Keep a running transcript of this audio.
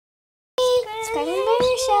Greta and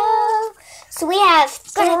Mary show. So we have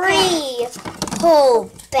 3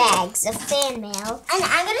 whole bags of fan mail. And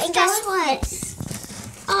I'm going to And guess what?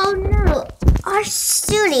 Oh no, our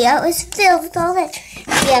studio is filled with all that.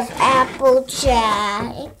 We have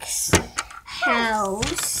Applejack's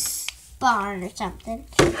house, barn or something.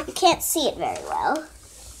 You can't see it very well.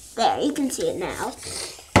 There, you can see it now.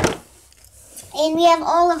 And we have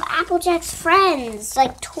all of Applejack's friends,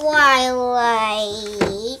 like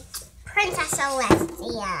Twilight. Princess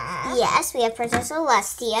Celestia. Yes, we have Princess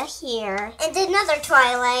Celestia here. And another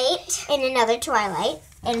Twilight. And another Twilight.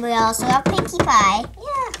 And we also have Pinkie Pie.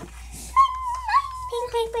 Yeah.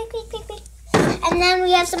 Pink, pink, pink, pink, pink, pink. And then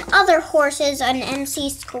we have some other horses on MC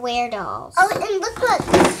Square dolls. Oh, and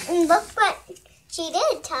look what she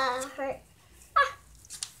did to her. Ah,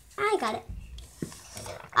 I got it.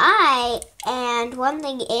 And one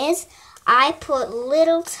thing is, I put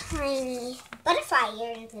little tiny Butterfly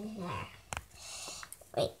earrings in there.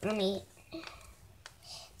 Wait, let me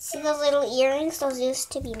see those little earrings. Those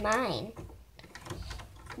used to be mine,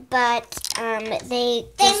 but they made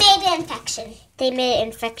an infection. They made an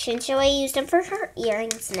infection, so I used them for her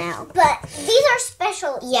earrings now. But these are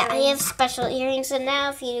special earrings. Yeah, I have special earrings, and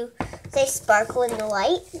now they sparkle in the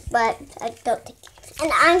light, but I don't think.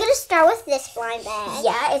 And I'm gonna start with this blind bag.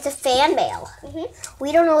 Yeah, it's a fan mail.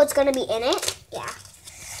 We don't know what's gonna be in it. Yeah.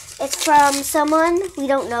 It's from someone, we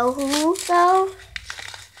don't know who, though.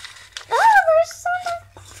 Oh, there's some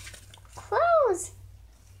clothes.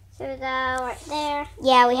 Here we go, right there.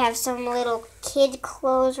 Yeah, we have some little kid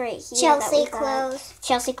clothes right here. Chelsea clothes.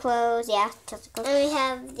 Chelsea clothes, yeah. Chelsea clothes. And we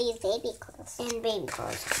have these baby clothes. And baby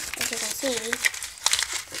clothes, as you can see.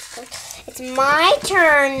 It's my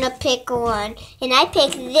turn to pick one. And I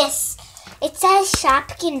pick this. It says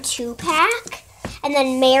Shopkin 2-pack. And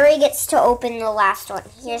then Mary gets to open the last one.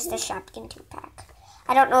 Here's the Shopkin 2-pack.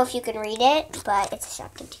 I don't know if you can read it, but it's a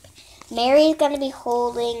Shopkin 2-pack. Mary's going to be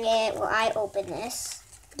holding it while I open this.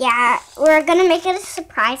 Yeah, we're going to make it a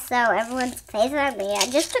surprise, though. Everyone's face on me. I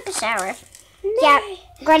just took a shower. Mary. Yeah,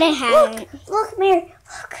 Greta have. Look, Mary,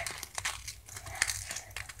 look.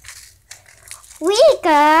 We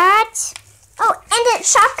got... Oh, and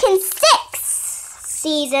it's Shopkin 6.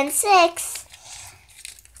 Season 6.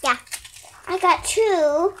 Yeah. I got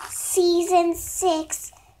 2 Season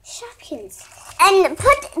 6 Shopkins. And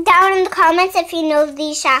put down in the comments if you know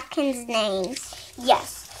these Shopkins' names.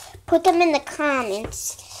 Yes. Put them in the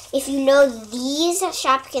comments if you know these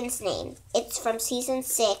Shopkins' name. It's from Season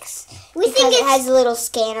 6. Because it has a little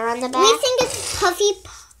scanner on the back. We think it's Puffy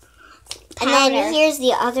Powder. And then here's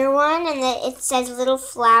the other one, and it says little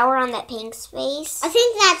flower on that pink space. I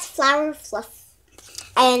think that's Flower Fluff.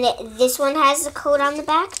 And this one has the code on the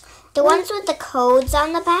back. The ones with the codes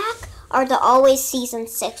on the back are the always Season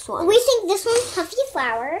 6 ones. We think this one's Puffy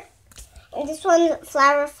Flower, and this one's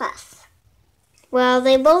Flower Fluff. Well,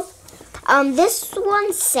 they both, this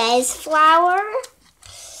one says flower,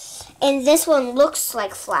 and this one looks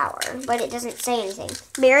like flower, but it doesn't say anything.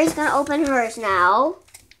 Mary's going to open hers now.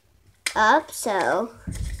 So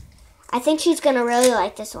I think she's going to really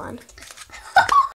like this one.